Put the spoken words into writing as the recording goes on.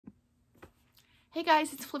Hey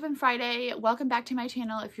guys, it's Flippin' Friday. Welcome back to my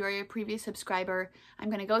channel if you're a previous subscriber. I'm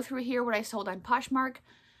going to go through here what I sold on Poshmark,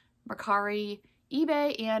 Mercari,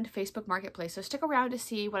 eBay, and Facebook Marketplace. So stick around to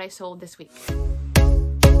see what I sold this week.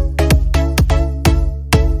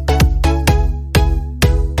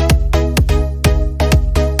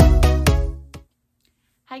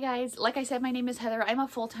 Hi guys, like I said, my name is Heather. I'm a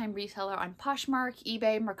full-time reseller on Poshmark,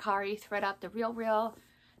 eBay, Mercari, ThredUp, The RealReal,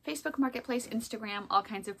 Facebook Marketplace, Instagram, all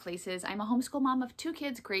kinds of places. I'm a homeschool mom of 2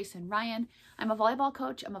 kids, Grace and Ryan. I'm a volleyball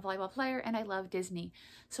coach, I'm a volleyball player, and I love Disney.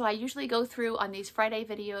 So I usually go through on these Friday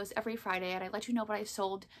videos every Friday, and I let you know what I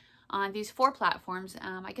sold on these 4 platforms.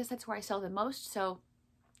 I guess that's where I sell the most, so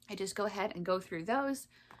I just go ahead and go through those.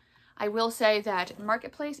 I will say that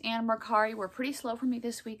Marketplace and Mercari were pretty slow for me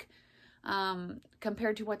this week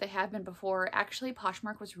compared to what they have been before. Actually,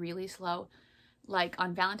 Poshmark was really slow, like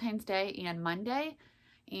on Valentine's Day and Monday.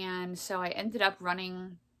 And so I ended up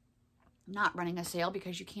not running a sale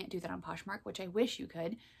because you can't do that on Poshmark, which I wish you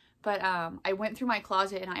could. But I went through my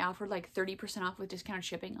closet and I offered like 30% off with discounted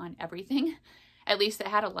shipping on everything, at least that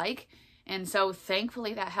had a like. And so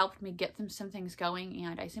thankfully that helped me get some things going,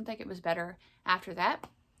 and I seemed like it was better after that.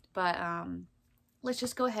 But let's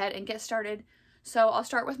just go ahead and get started. So I'll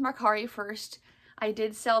start with Mercari first. I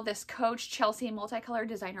did sell this Coach Chelsea multicolor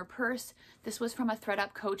designer purse. This was from a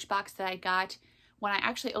ThredUp Coach box that I got. When I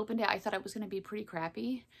actually opened it, I thought it was going to be pretty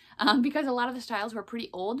crappy because a lot of the styles were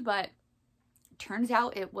pretty old, but turns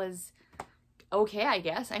out it was okay, I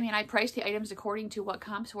guess. I mean, I priced the items according to what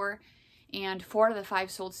comps were, and 4 out of the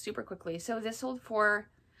 5 sold super quickly. So this sold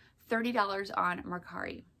for $30 on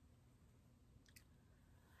Mercari.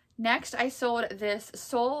 Next, I sold this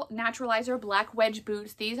Soul Naturalizer black wedge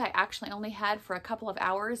boots. These I actually only had for a couple of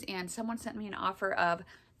hours, and someone sent me an offer of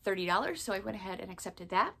 $30, so I went ahead and accepted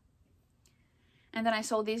that. And then I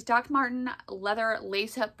sold these Doc Marten leather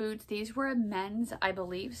lace-up boots. These were men's, I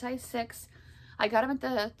believe, size 6. I got them at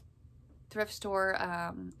the thrift store,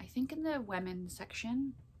 I think in the women's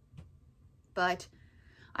section. But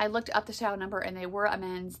I looked up the style number and they were a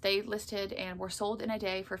men's. They listed and were sold in a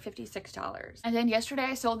day for $56. And then yesterday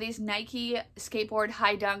I sold these Nike skateboard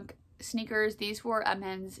high dunk sneakers. These were a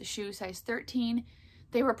men's shoe, size 13.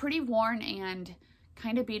 They were pretty worn and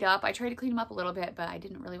kind of beat up. I tried to clean them up a little bit, but I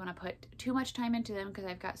didn't really want to put too much time into them because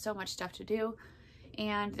I've got so much stuff to do.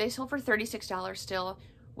 And they sold for $36 still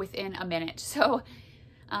within a minute. So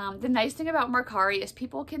the nice thing about Mercari is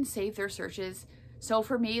people can save their searches. So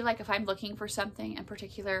for me, like if I'm looking for something in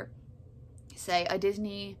particular, say a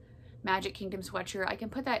Disney Magic Kingdom sweatshirt, I can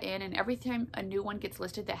put that in, and every time a new one gets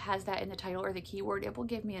listed that has that in the title or the keyword, it will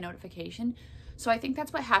give me a notification. So I think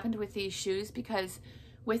that's what happened with these shoes, because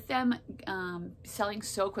with them selling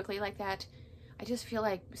so quickly like that, I just feel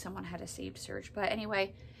like someone had a saved search. But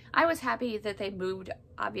anyway, I was happy that they moved,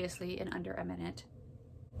 obviously, in under a minute.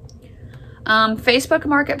 Facebook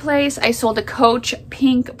Marketplace, I sold a Coach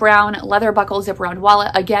pink brown leather buckle zip around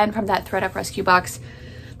wallet, again from that ThredUp rescue box.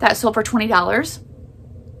 That sold for $20.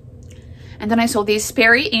 And then I sold these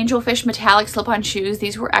Sperry Angelfish metallic slip-on shoes.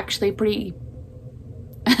 These were actually pretty...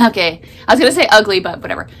 okay, I was going to say ugly, but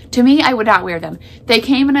whatever. To me, I would not wear them. They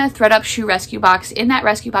came in a ThredUp shoe rescue box. In that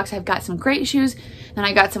rescue box, I've got some great shoes, and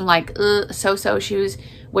I got some like so-so shoes,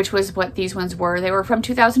 which was what these ones were. They were from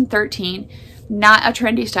 2013, not a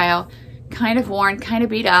trendy style, kind of worn, kind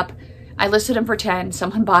of beat up. I listed them for $10.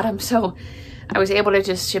 Someone bought them, so I was able to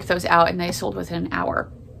just ship those out, and they sold within an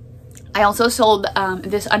hour. I also sold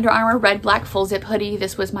this Under Armour red black full zip hoodie.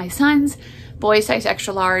 This was my son's, boy size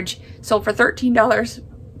extra large, sold for $13.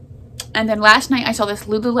 And then last night I saw this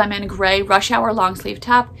Lululemon gray rush hour long sleeve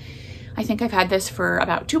top. I think I've had this for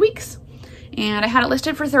about 2 weeks, and I had it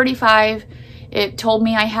listed for $35. It told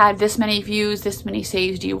me I had this many views, this many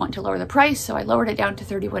saves. Do you want to lower the price? So I lowered it down to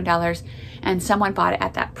 $31, and someone bought it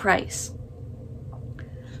at that price.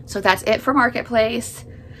 So that's it for Marketplace.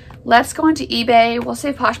 Let's go on to eBay. We'll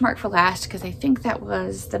save Poshmark for last because I think that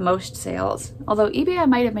was the most sales. Although eBay, I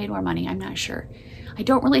might have made more money. I'm not sure. I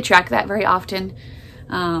don't really track that very often.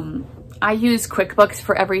 I use QuickBooks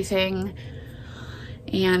for everything,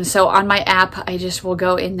 and so on my app I just will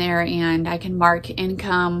go in there and I can mark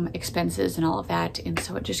income, expenses, and all of that, and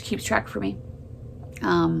so it just keeps track for me.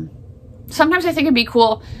 Sometimes I think it'd be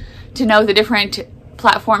cool to know the different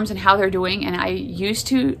platforms and how they're doing, and I used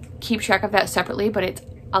to keep track of that separately, but it's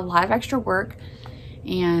a lot of extra work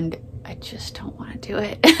and I just don't want to do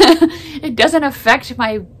it. It doesn't affect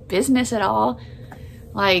my business at all.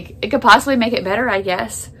 Like, it could possibly make it better, I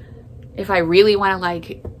guess, if I really want to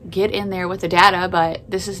like get in there with the data,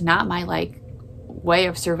 but this is not my like way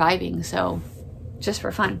of surviving, so just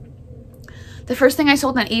for fun. The first thing I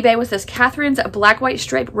sold on eBay was this Catherine's black, white,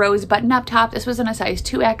 stripe rose button-up top. This was in a size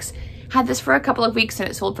 2X. Had this for a couple of weeks and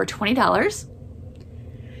it sold for $20.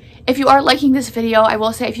 If you are liking this video, I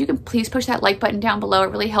will say if you can please push that like button down below.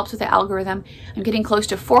 It really helps with the algorithm. I'm getting close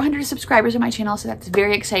to 400 subscribers on my channel, so that's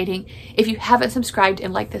very exciting. If you haven't subscribed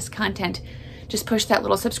and like this content, just push that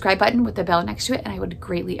little subscribe button with the bell next to it, and I would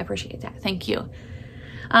greatly appreciate that. Thank you.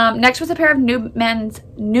 Next was a pair of New Balance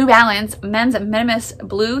men's Minimus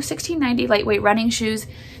blue 1690 lightweight running shoes.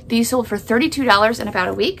 These sold for $32 in about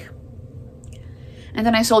a week. And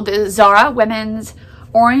then I sold the Zara women's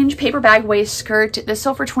orange paper bag waist skirt. This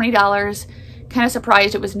sold for $20. Kind of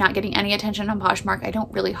surprised it was not getting any attention on Poshmark. I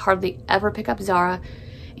don't really hardly ever pick up Zara.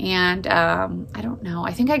 And I don't know.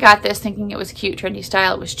 I think I got this thinking it was cute, trendy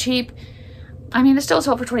style. It was cheap. I mean, it still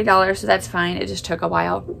sold for $20, so that's fine. It just took a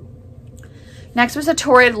while. Next was a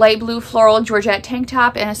torrid light blue floral Georgette tank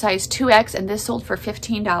top in a size 2X, and this sold for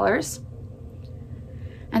 $15.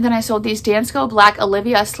 And then I sold these Dansko black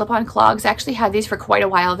Olivia slip-on clogs. I actually had these for quite a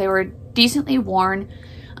while. They were decently worn.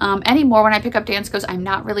 Anymore when I pick up Danskos, I'm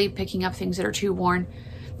not really picking up things that are too worn.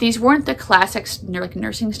 These weren't the classic like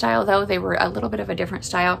nursing style though. They were a little bit of a different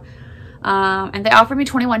style. And they offered me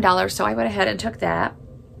 $21, so I went ahead and took that.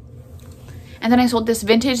 And then I sold this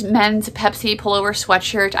vintage men's Pepsi pullover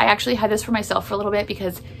sweatshirt. I actually had this for myself for a little bit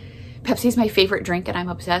because Pepsi is my favorite drink and I'm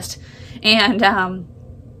obsessed. And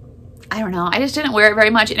I don't know, I just didn't wear it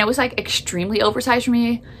very much, and it was like extremely oversized for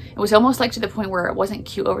me. It was almost like to the point where it wasn't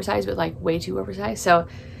cute oversized, but like way too oversized. So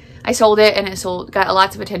I sold it, and it got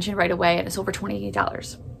lots of attention right away, and it sold for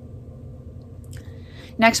 $28.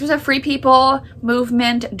 Next was a Free People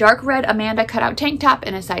Movement dark red Amanda cutout tank top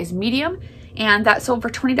in a size medium, and that sold for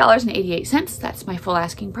 $20.88. That's my full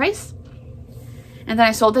asking price. And then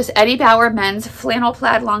I sold this Eddie Bauer men's flannel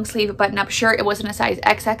plaid long sleeve button-up shirt. It was in a size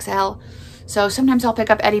XXL. So sometimes I'll pick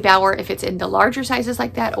up Eddie Bauer if it's in the larger sizes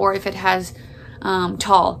like that, or if it has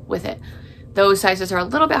tall with it. Those sizes are a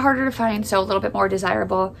little bit harder to find, so a little bit more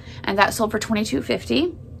desirable. And that sold for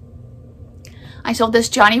 $22.50. I sold this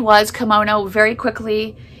Johnny Was kimono very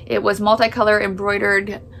quickly. It was multicolor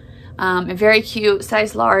embroidered, very cute,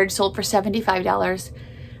 size large, sold for $75.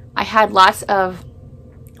 I had lots of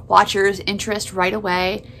watchers interest right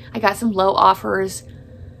away. I got some low offers.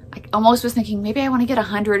 I almost was thinking maybe I want to get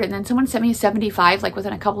 100, and then someone sent me 75 like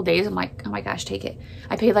within a couple days. I'm like, oh my gosh, take it.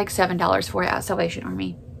 I paid like $7 for it at Salvation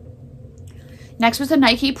Army. Next was a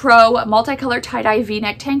Nike Pro multicolor tie-dye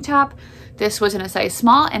V-neck tank top. This was in a size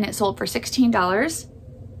small, and it sold for $16.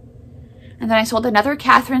 And then I sold another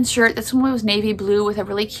Catherine's shirt. This one was navy blue with a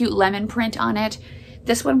really cute lemon print on it.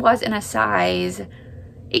 This one was in a size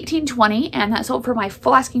 18-20, and that sold for my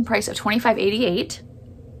full asking price of $25.88.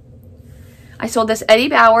 I sold this Eddie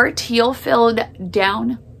Bauer teal-filled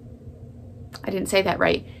down, I didn't say that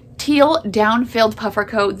right, teal down-filled puffer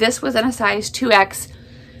coat. This was in a size 2X.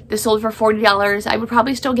 This sold for $40. I would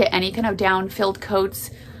probably still get any kind of down-filled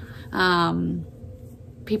coats.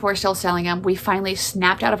 People are still selling them. We finally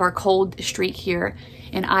snapped out of our cold streak here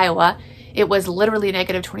in Iowa. It was literally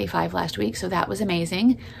negative 25 last week, so that was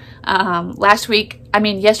amazing.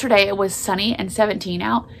 Yesterday it was sunny and 17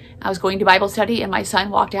 out. I was going to Bible study and my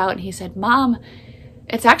son walked out and he said, Mom,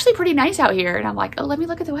 it's actually pretty nice out here. And I'm like, oh, let me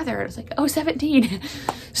look at the weather. And it was like, oh, 17.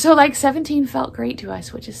 So like 17 felt great to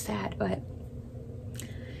us, which is sad. But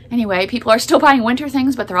anyway, people are still buying winter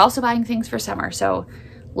things, but they're also buying things for summer. So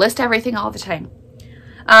list everything all the time.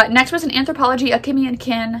 Next was an Anthropologie Akimi &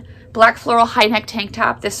 Kin black floral high neck tank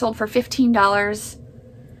top. This sold for $15.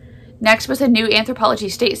 Next was a new Anthropologie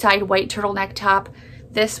stateside white turtleneck top.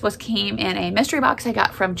 This came in a mystery box I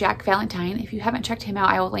got from Jack Valentine. If you haven't checked him out,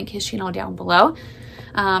 I will link his channel down below.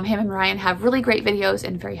 Him and Ryan have really great videos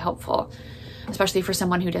and very helpful, especially for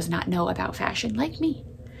someone who does not know about fashion like me.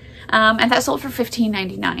 And that sold for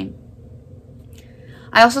 $15.99.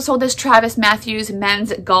 I also sold this Travis Matthews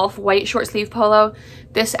men's golf white short sleeve polo.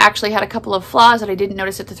 This actually had a couple of flaws that I didn't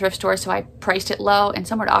notice at the thrift store, so I priced it low and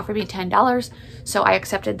someone offered me $10, so I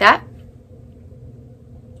accepted that.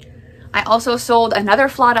 I also sold another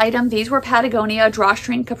flawed item. These were Patagonia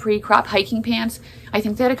drawstring capri crop hiking pants. I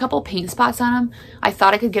think they had a couple paint spots on them. I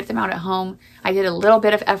thought I could get them out at home. I did a little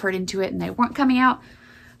bit of effort into it and they weren't coming out.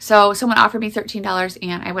 So someone offered me $13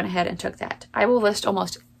 and I went ahead and took that. I will list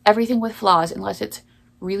almost everything with flaws unless it's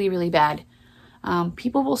really, really bad.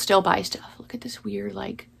 People will still buy stuff. Look at this weird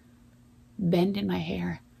like bend in my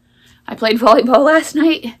hair. I played volleyball last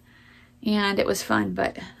night and it was fun,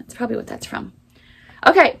 but that's probably what that's from.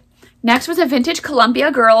 Okay. Next was a vintage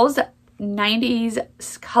Columbia Girls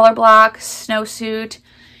 90s color block snowsuit.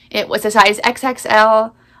 It was a size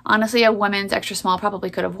XXL. Honestly, a women's extra small probably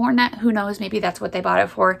could have worn that. Who knows? Maybe that's what they bought it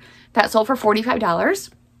for. That sold for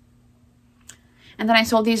 $45. And then I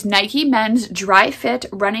sold these Nike men's dry fit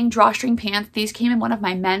running drawstring pants. These came in one of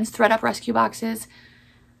my men's thread-up rescue boxes.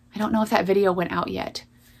 I don't know if that video went out yet.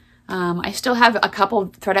 I still have a couple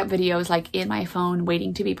thread-up videos like in my phone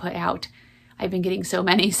waiting to be put out. I've been getting so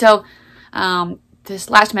many. So this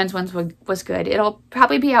last men's one was good. It'll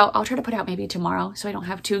probably be out. I'll try to put out maybe tomorrow so I don't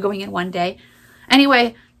have two going in one day.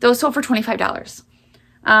 Anyway, those sold for $25.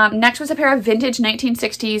 Next was a pair of vintage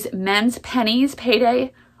 1960s men's pennies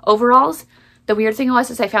payday overalls. The weird thing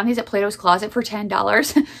was I found these at Plato's Closet for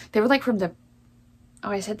 $10. They were like from the,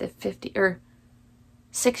 oh, I said the 50 or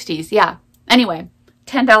 60s. Yeah. Anyway,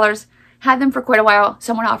 $10. Had them for quite a while.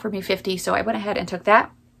 Someone offered me $50, so I went ahead and took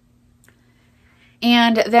that.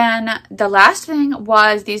 And then the last thing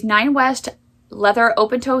was these Nine West leather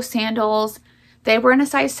open-toe sandals. They were in a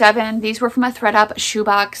size 7. These were from a thread-up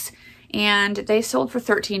shoebox, and they sold for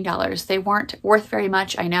 $13. They weren't worth very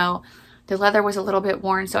much, I know. The leather was a little bit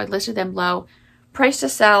worn, so I listed them low. Price to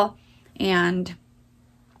sell, and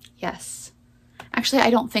yes. Actually, I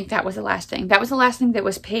don't think that was the last thing. That was the last thing that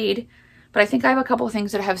was paid, but I think I have a couple of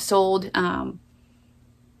things that have sold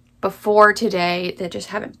before today that just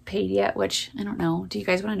haven't paid yet, which I don't know. Do you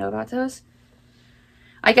guys want to know about those?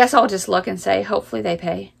 I guess I'll just look and say, hopefully they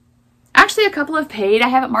pay. Actually, a couple have paid. I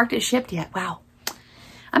haven't marked it shipped yet. Wow.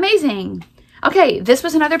 Amazing. Okay, this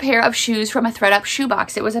was another pair of shoes from a thread-up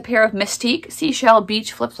shoebox. It was a pair of Mystique Seashell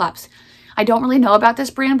Beach flip-flops. I don't really know about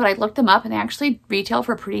this brand, but I looked them up and they actually retail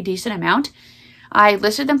for a pretty decent amount. I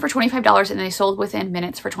listed them for $25 and they sold within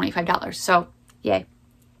minutes for $25. So, yay.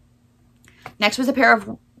 Next was a pair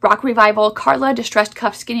of Rock Revival Carla Distressed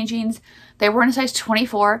Cuff Skinny Jeans. They were in a size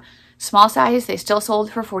 24, small size. They still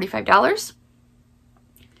sold for $45.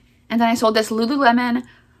 And then I sold this Lululemon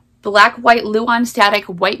Black White Luon Static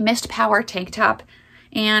White Mist Power tank top,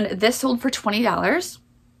 and this sold for $20.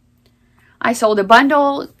 I sold a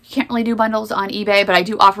bundle. Can't really do bundles on eBay, but I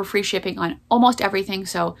do offer free shipping on almost everything.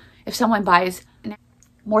 So if someone buys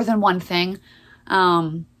more than one thing,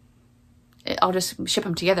 I'll just ship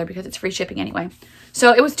them together because it's free shipping anyway.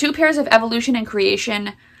 So it was 2 pairs of Evolution and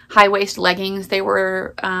Creation high-waist leggings. They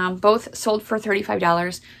were both sold for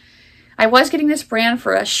 $35. I was getting this brand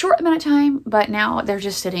for a short amount of time, but now they're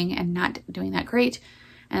just sitting and not doing that great.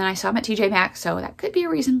 And I saw them at TJ Maxx, so that could be a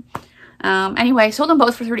reason. Anyway, sold them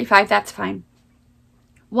both for $35. That's fine.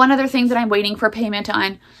 One other thing that I'm waiting for payment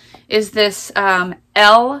on is this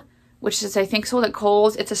L, which is, I think, sold at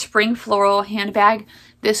Kohl's. It's a spring floral handbag.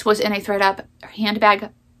 This was in a thread-up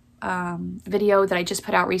handbag video that I just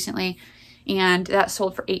put out recently, and that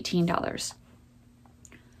sold for $18.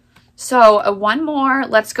 So one more.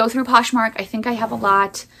 Let's go through Poshmark. I think I have a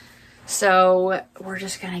lot, so we're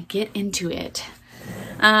just going to get into it.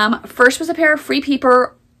 First was a pair of Free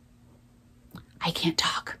Peeper. I can't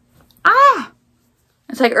talk.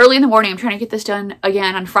 It's like early in the morning. I'm trying to get this done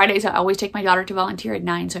again. On Fridays, I always take my daughter to volunteer at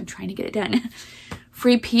 9, so I'm trying to get it done.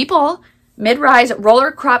 Free People mid-rise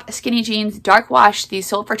roller crop skinny jeans, dark wash. These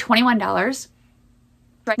sold for $21.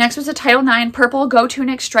 Next was a Title IX purple Go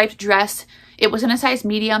Tunic striped dress. It was in a size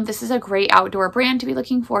medium. This is a great outdoor brand to be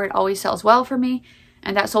looking for. It always sells well for me.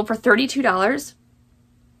 And that sold for $32.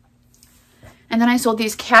 And then I sold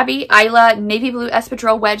these Cabby Isla navy blue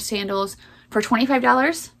espadrille wedge sandals for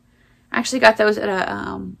 $25. I actually got those at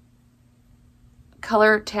a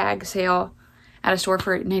color tag sale at a store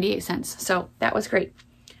for 98 cents. So that was great.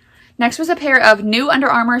 Next was a pair of new Under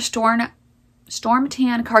Armour Storm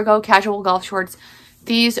Tan Cargo Casual Golf Shorts.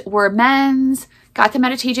 These were men's. Got them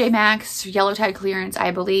at a TJ Maxx, yellow tag clearance,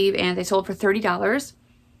 I believe, and they sold for $30.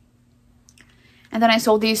 And then I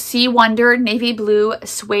sold these Sea Wonder navy blue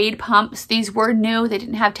suede pumps. These were new. They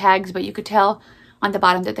didn't have tags, but you could tell on the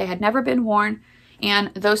bottom that they had never been worn,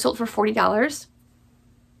 and those sold for $40.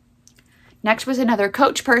 Next was another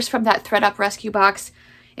Coach purse from that thread-up rescue box.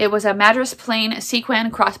 It was a Madras plain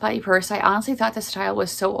sequin crossbody purse. I honestly thought the style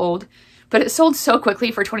was so old, but it sold so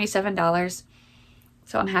quickly for $27.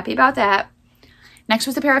 So I'm happy about that. Next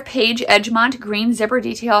was a pair of Paige Edgemont green zipper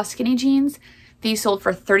detail skinny jeans. These sold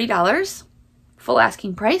for $30, full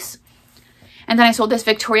asking price. And then I sold this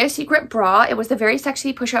Victoria's Secret bra. It was the Very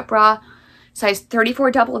Sexy push-up bra, size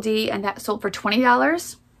 34 double D, and that sold for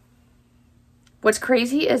 $20. What's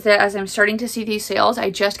crazy is that as I'm starting to see these sales, I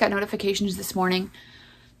just got notifications this morning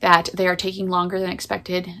that they are taking longer than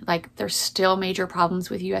expected. Like, there's still major problems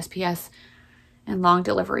with USPS and long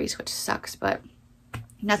deliveries, which sucks, but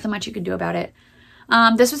nothing much you can do about it.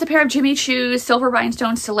 This was a pair of Jimmy Choo's silver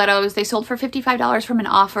rhinestone stilettos. They sold for $55 from an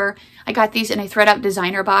offer. I got these in a thread-up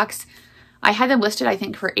designer box. I had them listed, I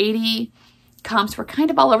think, for $80, comps were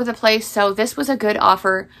kind of all over the place. So this was a good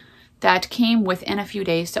offer that came within a few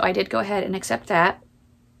days. So I did go ahead and accept that.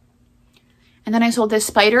 And then I sold this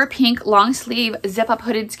spider pink long sleeve zip up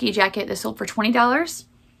hooded ski jacket. This sold for $20.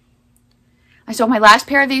 I sold my last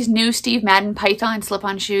pair of these new Steve Madden Python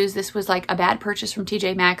slip-on shoes. This was like a bad purchase from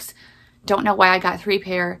TJ Maxx. Don't know why I got 3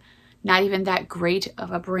 pair. Not even that great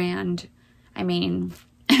of a brand. I mean,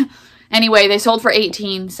 anyway, they sold for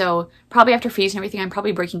 $18. So probably after fees and everything, I'm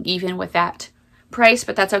probably breaking even with that price,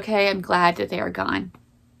 but that's okay. I'm glad that they are gone.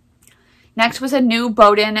 Next was a new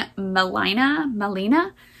Bowden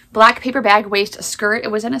Melina black paper bag waist skirt.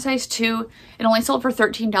 It was in a size 2. It only sold for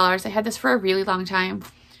 $13. I had this for a really long time.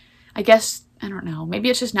 I guess, I don't know, maybe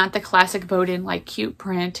it's just not the classic Bowden like cute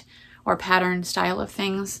print or pattern style of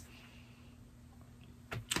things.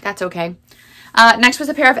 That's okay. Next was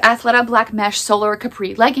a pair of Athleta black mesh solar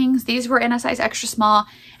capri leggings. These were in a size extra small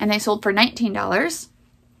and they sold for $19.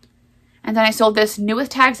 And then I sold this new with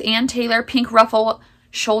tags and Taylor pink ruffle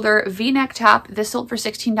shoulder v-neck top. This sold for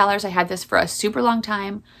 $16. I had this for a super long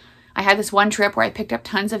time. I had this one trip where I picked up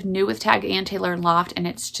tons of new with tag and Taylor and Loft and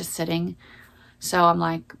it's just sitting. So I'm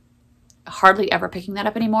like hardly ever picking that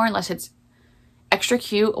up anymore unless it's extra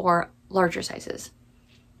cute or larger sizes.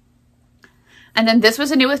 And then this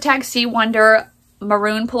was a new with tag Sea Wonder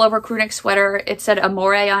maroon pullover crew neck sweater. It said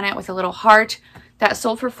Amore on it with a little heart. That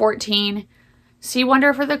sold for $14. Sea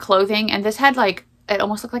Wonder for the clothing. And this had like, it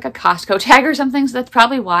almost looked like a Costco tag or something. So that's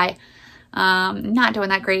probably why. Not doing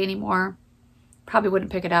that great anymore. Probably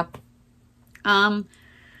wouldn't pick it up.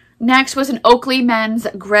 Next was an Oakley men's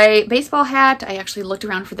gray baseball hat. I actually looked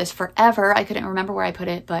around for this forever. I couldn't remember where I put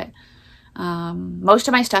it, but most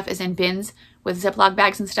of my stuff is in bins with Ziploc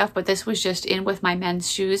bags and stuff, but this was just in with my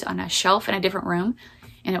men's shoes on a shelf in a different room,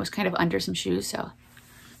 and it was kind of under some shoes, so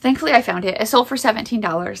thankfully I found it. It sold for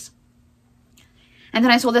 $17. And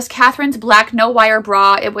then I sold this Catherine's black no-wire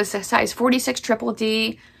bra. It was a size 46 triple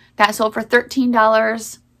D. That sold for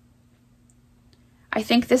 $13. I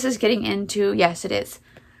think this is getting into, yes, it is.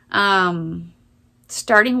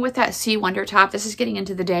 Starting with that Sea Wonder top, this is getting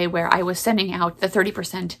into the day where I was sending out the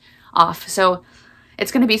 30% off. So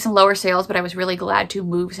it's going to be some lower sales, but I was really glad to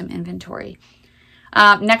move some inventory.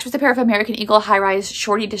 Next was a pair of American Eagle high-rise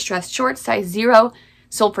shorty distressed shorts, size 0,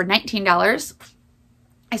 sold for $19.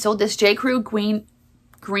 I sold this J. Crew green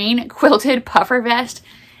quilted puffer vest.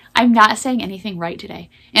 I'm not saying anything right today,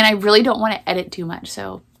 and I really don't want to edit too much,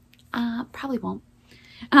 so probably won't.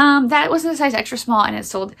 That was in a size extra small, and it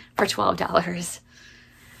sold for $12.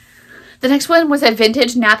 The next one was a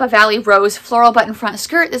vintage Napa Valley Rose floral button front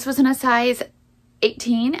skirt. This was in a size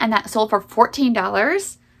 18, and that sold for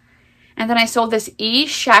 $14. And then I sold this E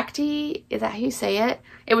Shakti, is that how you say it?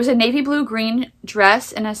 It was a navy blue green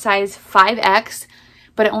dress in a size 5X,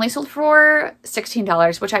 but it only sold for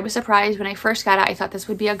 $16, which I was surprised when I first got it. I thought this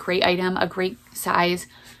would be a great item, a great size.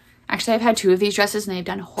 Actually, I've had 2 of these dresses and they've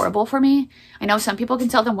done horrible for me. I know some people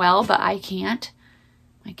can sell them well, but I can't.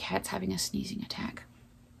 My cat's having a sneezing attack.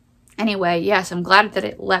 Anyway, yes, I'm glad that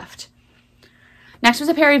it left. Next was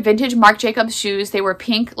a pair of vintage Marc Jacobs shoes. They were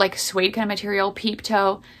pink, like suede kind of material, peep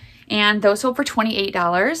toe, and those sold for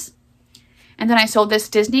 $28. And then I sold this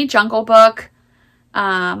Disney Jungle Book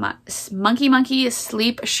Monkey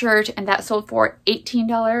sleep shirt, and that sold for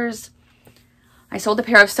 $18. I sold a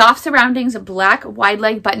pair of Soft Surroundings black wide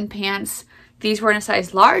leg button pants. These were in a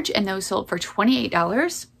size large, and those sold for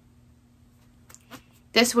 $28.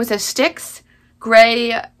 This was a Styx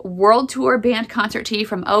gray World Tour band concert tee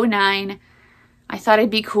from 09. I thought I'd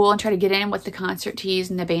be cool and try to get in with the concert tees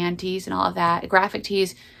and the band tees and all of that. Graphic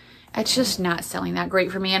tees, it's just not selling that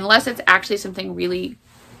great for me unless it's actually something really,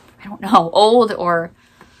 I don't know, old or,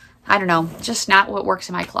 I don't know, just not what works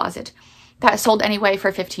in my closet. That sold anyway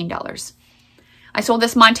for $15. I sold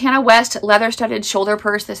this Montana West leather studded shoulder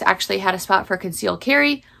purse. This actually had a spot for concealed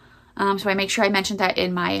carry. So I make sure I mentioned that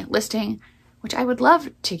in my listing, which I would love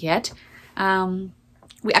to get.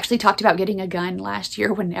 We actually talked about getting a gun last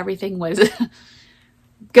year when everything was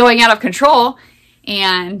going out of control.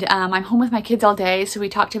 And I'm home with my kids all day. So we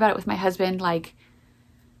talked about it with my husband, like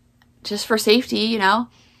just for safety, you know.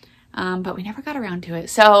 But we never got around to it.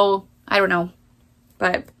 So I don't know.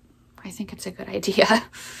 But I think it's a good idea.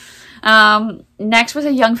 Next was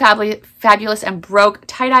a Young Fabulous and Broke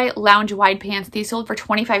tie-dye lounge wide pants. These sold for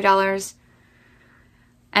 $25.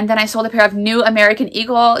 And then I sold a pair of new American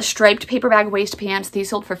Eagle striped paper bag waist pants. These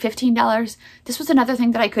sold for $15. This was another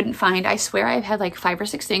thing that I couldn't find. I swear I've had like 5 or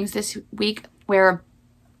 6 things this week where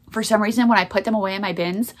for some reason when I put them away in my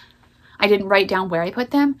bins, I didn't write down where I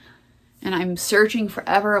put them. And I'm searching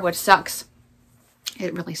forever, which sucks.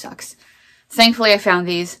 It really sucks. Thankfully, I found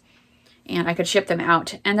these. and I could ship them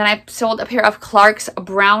out. And then I sold a pair of Clark's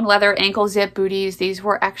brown leather ankle zip booties. These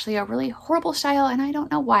were actually a really horrible style, and I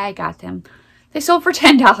don't know why I got them. They sold for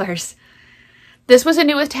 $10. This was a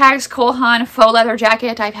new with tags Cole Haan faux leather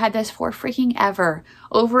jacket. I've had this for freaking ever.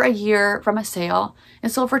 Over a year from a sale. It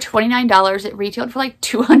sold for $29. It retailed for like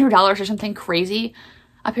 $200 or something crazy.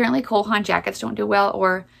 Apparently Cole Haan jackets don't do well,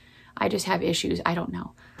 or I just have issues. I don't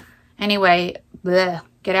know. Anyway, bleh,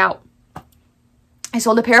 get out. I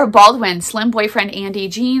sold a pair of Baldwin Slim Boyfriend Andy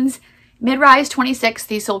jeans. Mid-rise 26.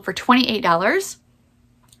 These sold for $28.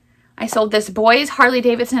 I sold this boys Harley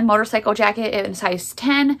Davidson motorcycle jacket in size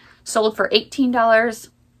 10. Sold for $18.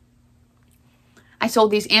 I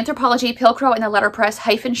sold these Anthropologie Pilcrow in the letterpress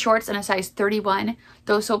hyphen shorts in a size 31.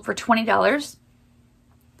 Those sold for $20.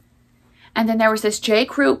 And then there was this J.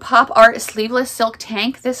 Crew Pop Art sleeveless silk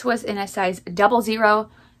tank. This was in a size 00,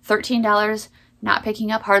 $13. Not picking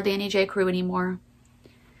up hardly any J. Crew anymore.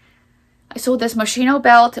 I sold this Moschino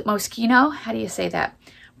belt, Moschino, how do you say that?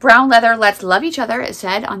 Brown leather, let's love each other, it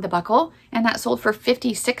said on the buckle, and that sold for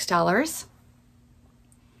 $56.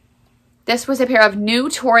 This was a pair of new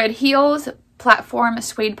Torrid heels, platform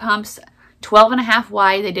suede pumps, 12.5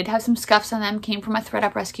 wide. They did have some scuffs on them, came from a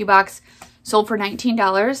thread-up rescue box, sold for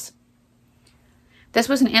 $19. This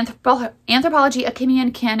was an Anthropologie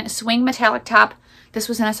Akimian Kin swing metallic top. This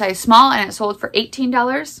was in a size small, and it sold for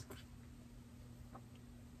 $18.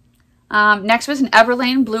 Next was an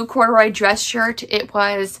Everlane blue corduroy dress shirt. It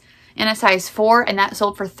was in a size 4, and that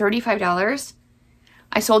sold for $35.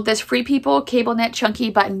 I sold this Free People cable knit chunky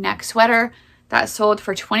button neck sweater. That sold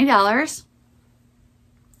for $20.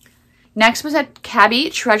 Next was a Cabby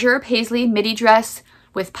Treasure Paisley midi dress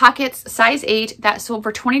with pockets, size 8. That sold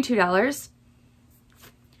for $22.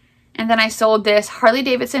 And then I sold this Harley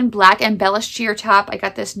Davidson black embellished sheer top. I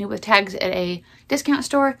got this new with tags at a discount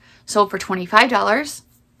store. Sold for $25.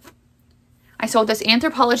 I sold this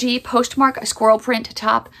Anthropologie Postmark squirrel print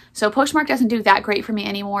top. So Postmark doesn't do that great for me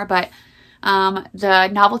anymore, but the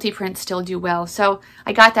novelty prints still do well. So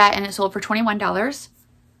I got that, and it sold for $21.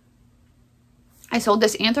 I sold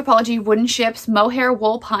this Anthropologie Wooden Ships mohair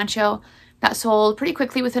wool poncho. That sold pretty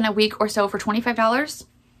quickly within a week or so for $25.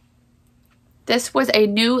 This was a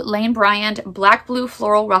new Lane Bryant black blue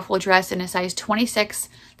floral ruffle dress in a size 26.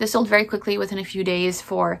 This sold very quickly within a few days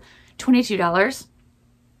for $22.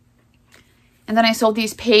 And then I sold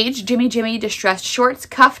these Paige Jimmy Jimmy distressed shorts,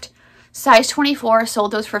 cuffed, size 24.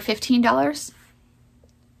 Sold those for $15.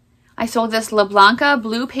 I sold this La Blanca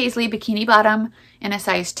blue paisley bikini bottom in a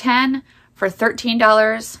size 10 for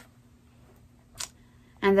 $13.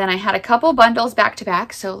 And then I had a couple bundles back to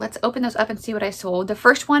back. So let's open those up and see what I sold. The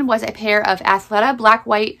first one was a pair of Athleta black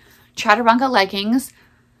white chaturanga leggings.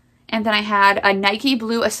 And then I had a Nike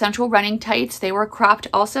blue essential running tights. They were cropped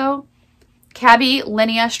also. Cabby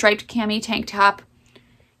Linea striped cami tank top,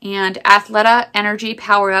 and Athleta Energy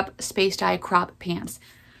Power Up Space Dye crop pants.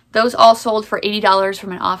 Those all sold for $80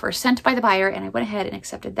 from an offer sent by the buyer, and I went ahead and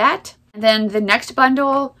accepted that. And then the next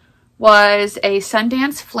bundle was a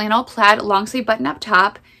Sundance flannel plaid long sleeve button up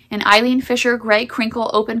top, an Eileen Fisher gray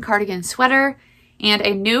crinkle open cardigan sweater, and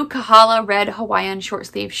a new Kahala red Hawaiian short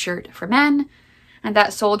sleeve shirt for men, and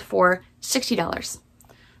that sold for $60.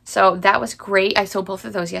 So that was great. I sold both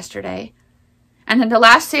of those yesterday. And then the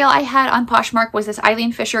last sale I had on Poshmark was this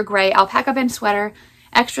Eileen Fisher gray alpaca bend sweater,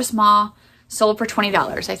 extra small, sold for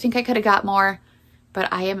 $20. I think I could have got more,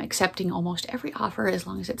 but I am accepting almost every offer as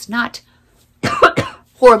long as it's not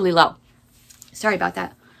horribly low. Sorry about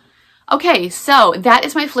that. Okay, so that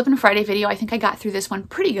is my Flippin' Friday video. I think I got through this one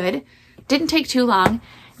pretty good. Didn't take too long.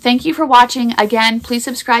 Thank you for watching. Again, please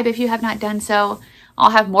subscribe if you have not done so.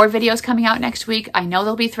 I'll have more videos coming out next week. I know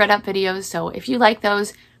there'll be thread up videos, so if you like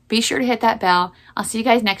those, be sure to hit that bell. I'll see you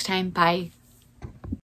guys next time. Bye.